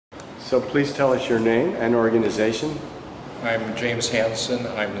So please tell us your name and organization. I'm James Hansen.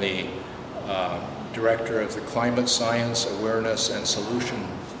 I'm the Director of the Climate Science Awareness and Solution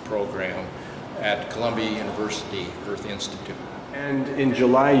Program at Columbia University Earth Institute. And in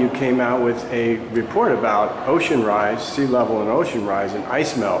July you came out with a report about ocean rise, sea level and ocean rise and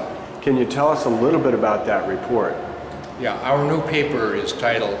ice melt. Can you tell us a little bit about that report? Yeah, our new paper is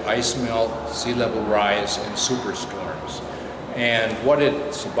titled Ice Melt, Sea Level Rise, and Superstorms. And what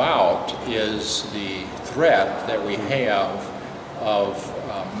it's about is the threat that we have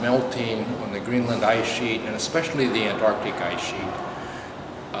of melting on the Greenland ice sheet, and especially the Antarctic ice sheet.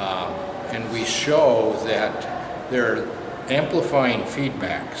 And we show that there are amplifying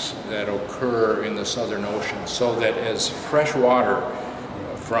feedbacks that occur in the Southern Ocean, so that as fresh water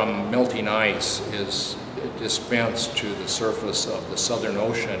from melting ice is dispensed to the surface of the Southern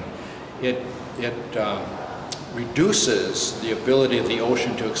Ocean, it reduces the ability of the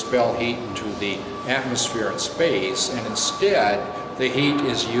ocean to expel heat into the atmosphere and space, and instead the heat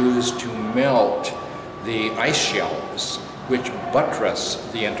is used to melt the ice shelves which buttress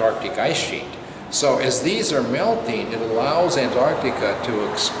the Antarctic ice sheet. So as these are melting, it allows Antarctica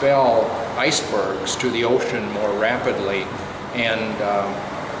to expel icebergs to the ocean more rapidly, and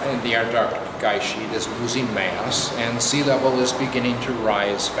the Antarctic ice sheet is losing mass, and sea level is beginning to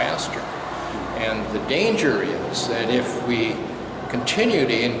rise faster. And the danger is that if we continue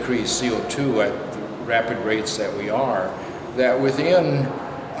to increase CO2 at the rapid rates that we are, that within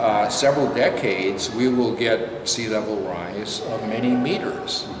several decades we will get sea level rise of many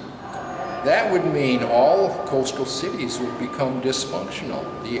meters. That would mean all coastal cities would become dysfunctional.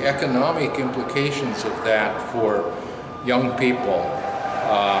 The economic implications of that for young people,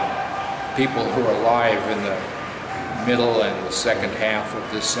 people who are alive in the middle and the second half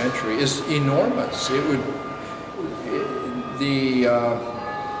of this century, is enormous. It would,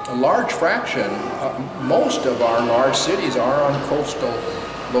 a large fraction, most of our large cities are on coastal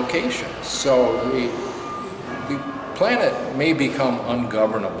locations. So the planet may become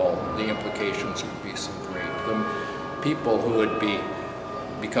ungovernable. The implications would be so great. The people who would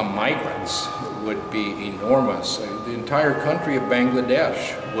become migrants would be enormous. The entire country of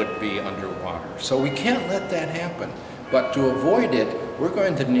Bangladesh would be underwater. So we can't let that happen. But to avoid it, we're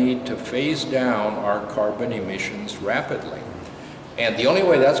going to need to phase down our carbon emissions rapidly. And the only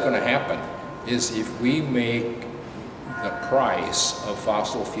way that's going to happen is if we make the price of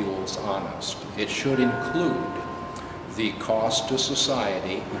fossil fuels honest. It should include the cost to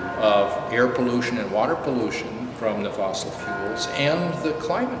society of air pollution and water pollution from the fossil fuels and the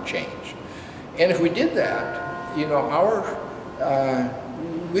climate change. And if we did that, you know,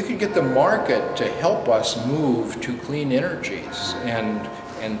 we could get the market to help us move to clean energies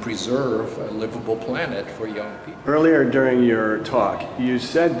and preserve a livable planet for young people. Earlier during your talk, you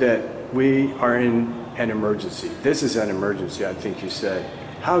said that we are in an emergency. This is an emergency, I think you said.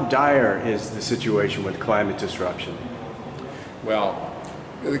 How dire is the situation with climate disruption? Well,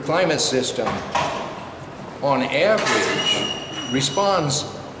 the climate system, on average, responds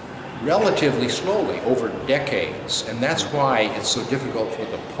relatively slowly over decades, and that's why it's so difficult for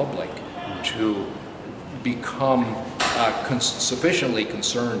the public to become sufficiently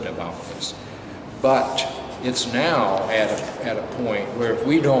concerned about this. But it's now at a point where if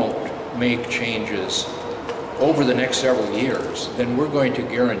we don't make changes over the next several years, then we're going to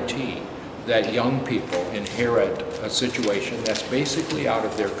guarantee that young people inherit a situation that's basically out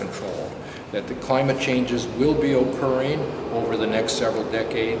of their control, that the climate changes will be occurring over the next several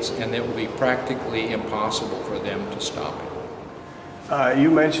decades, and it will be practically impossible for them to stop it.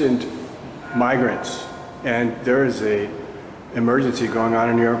 You mentioned migrants, and there is an emergency going on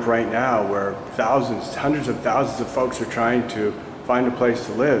in Europe right now where thousands, hundreds of thousands of folks are trying to find a place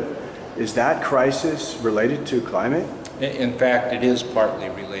to live. Is that crisis related to climate? In fact, it is partly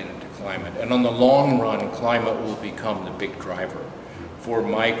related to climate, and on the long run, climate will become the big driver for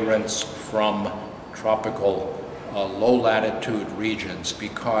migrants from tropical low-latitude regions,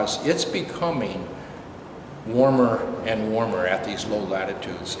 because it's becoming warmer and warmer at these low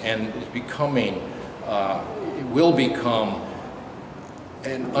latitudes, and it's becoming, it will become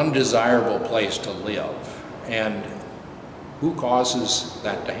an undesirable place to live. And who causes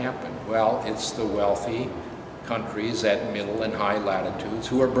that to happen? Well, it's the wealthy countries at middle and high latitudes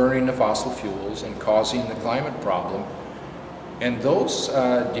who are burning the fossil fuels and causing the climate problem. And those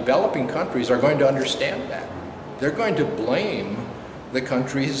developing countries are going to understand that. They're going to blame the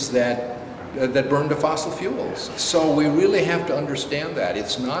countries that burn the fossil fuels. So we really have to understand that.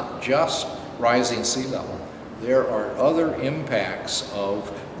 It's not just rising sea level. There are other impacts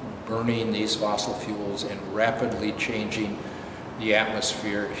of burning these fossil fuels and rapidly changing the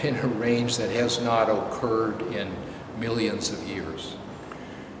atmosphere in a range that has not occurred in millions of years.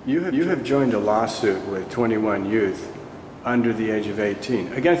 You have joined a lawsuit with 21 youth under the age of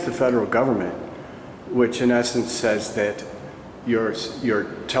 18 against the federal government, which in essence says that you're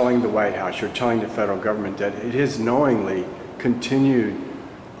telling the White House, you're telling the federal government that it has knowingly continued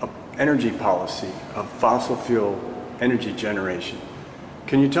an energy policy of fossil fuel energy generation.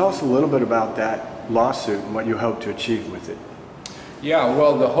 Can you tell us a little bit about that lawsuit and what you hope to achieve with it? Yeah,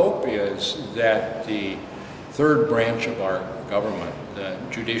 well, the hope is that the third branch of our government, the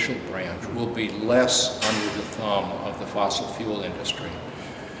judicial branch, will be less under the thumb of the fossil fuel industry.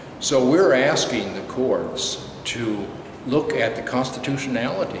 So we're asking the courts to look at the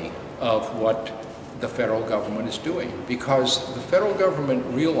constitutionality of what the federal government is doing, because the federal government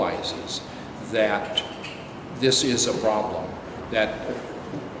realizes that this is a problem, that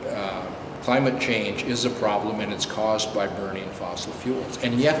climate change is a problem and it's caused by burning fossil fuels,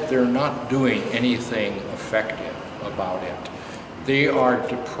 and yet they're not doing anything effective about it. They are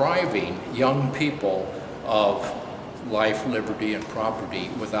depriving young people of life, liberty, and property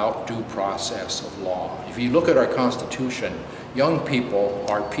without due process of law. If you look at our Constitution, young people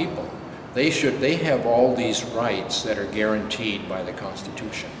are people. They have all these rights that are guaranteed by the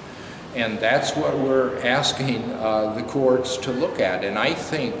Constitution. And that's what we're asking the courts to look at. And I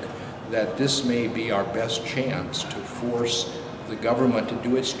think that this may be our best chance to force the government to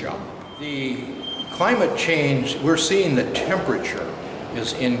do its job. The climate change, we're seeing the temperature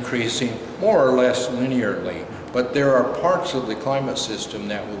is increasing more or less linearly, but there are parts of the climate system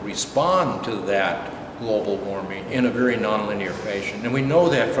that will respond to that global warming in a very nonlinear fashion. And we know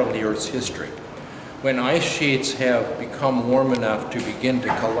that from the Earth's history. When ice sheets have become warm enough to begin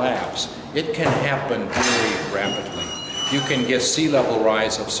to collapse, it can happen very rapidly. You can get sea level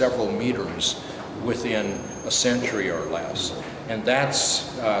rise of several meters within a century or less. And that's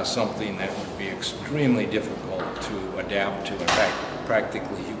something that would be extremely difficult to adapt to. In fact,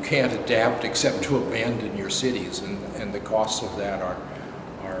 practically you can't adapt except to abandon your cities, and the costs of that are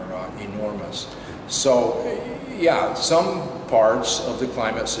enormous. So yeah, some parts of the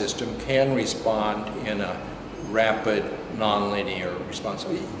climate system can respond in a rapid, nonlinear response.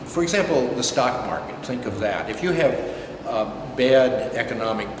 For example, the stock market, think of that. If you have bad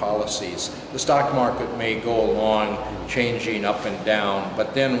economic policies, the stock market may go along changing up and down,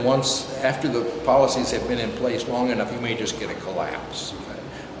 but then after the policies have been in place long enough, you may just get a collapse,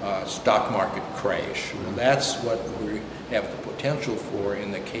 stock market crash. Well, that's what we have the potential for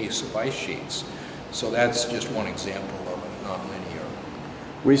in the case of ice sheets. So that's just one example of a nonlinear.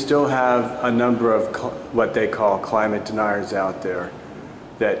 We still have a number of what they call climate deniers out there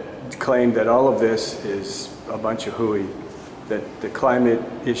that claim that all of this is a bunch of hooey, that the climate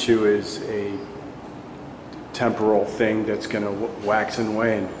issue is a temporal thing that's going to wax and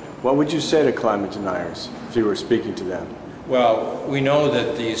wane. What would you say to climate deniers if you were speaking to them? Well, we know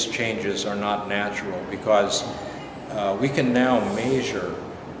that these changes are not natural because we can now measure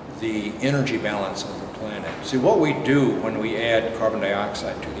the energy balance of the planet. See, what we do when we add carbon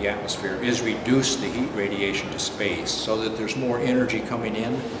dioxide to the atmosphere is reduce the heat radiation to space so that there's more energy coming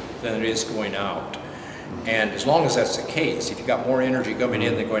in than there is going out. And as long as that's the case, if you've got more energy coming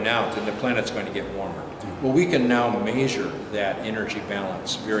in than going out, then the planet's going to get warmer. Well, we can now measure that energy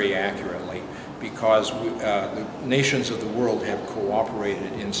balance very accurately because the nations of the world have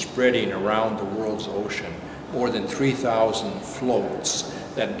cooperated in spreading around the world's ocean more than 3,000 floats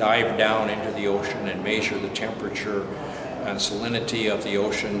that dive down into the ocean and measure the temperature and salinity of the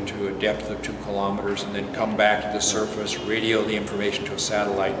ocean to a depth of 2 kilometers and then come back to the surface, radio the information to a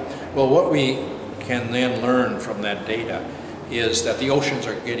satellite. Well, what we can then learn from that data is that the oceans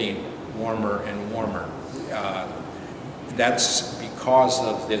are getting warmer and warmer. That's because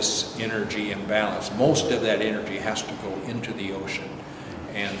of this energy imbalance. Most of that energy has to go into the ocean,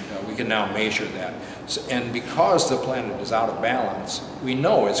 and we can now measure that. And because the planet is out of balance, we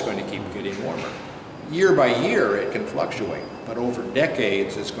know it's going to keep getting warmer. Year by year it can fluctuate, but over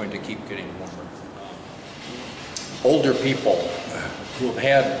decades it's going to keep getting warmer. Older people who have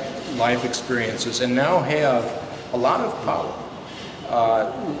had life experiences and now have a lot of power,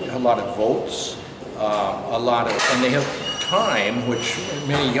 a lot of votes, and they have time, which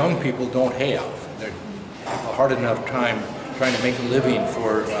many young people don't have. They have a hard enough time trying to make a living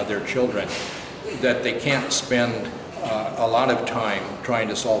for their children that they can't spend a lot of time trying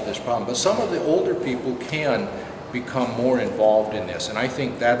to solve this problem. But some of the older people can become more involved in this, and I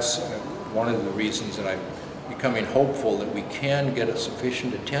think that's one of the reasons that I'm becoming hopeful that we can get a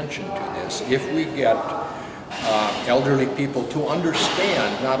sufficient attention to this if we get elderly people to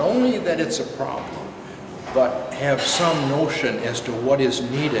understand not only that it's a problem, but have some notion as to what is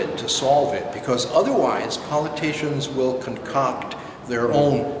needed to solve it, because otherwise politicians will concoct their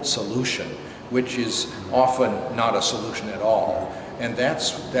own solution, which is often not a solution at all. And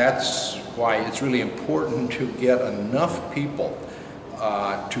that's why it's really important to get enough people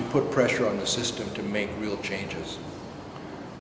to put pressure on the system to make real changes.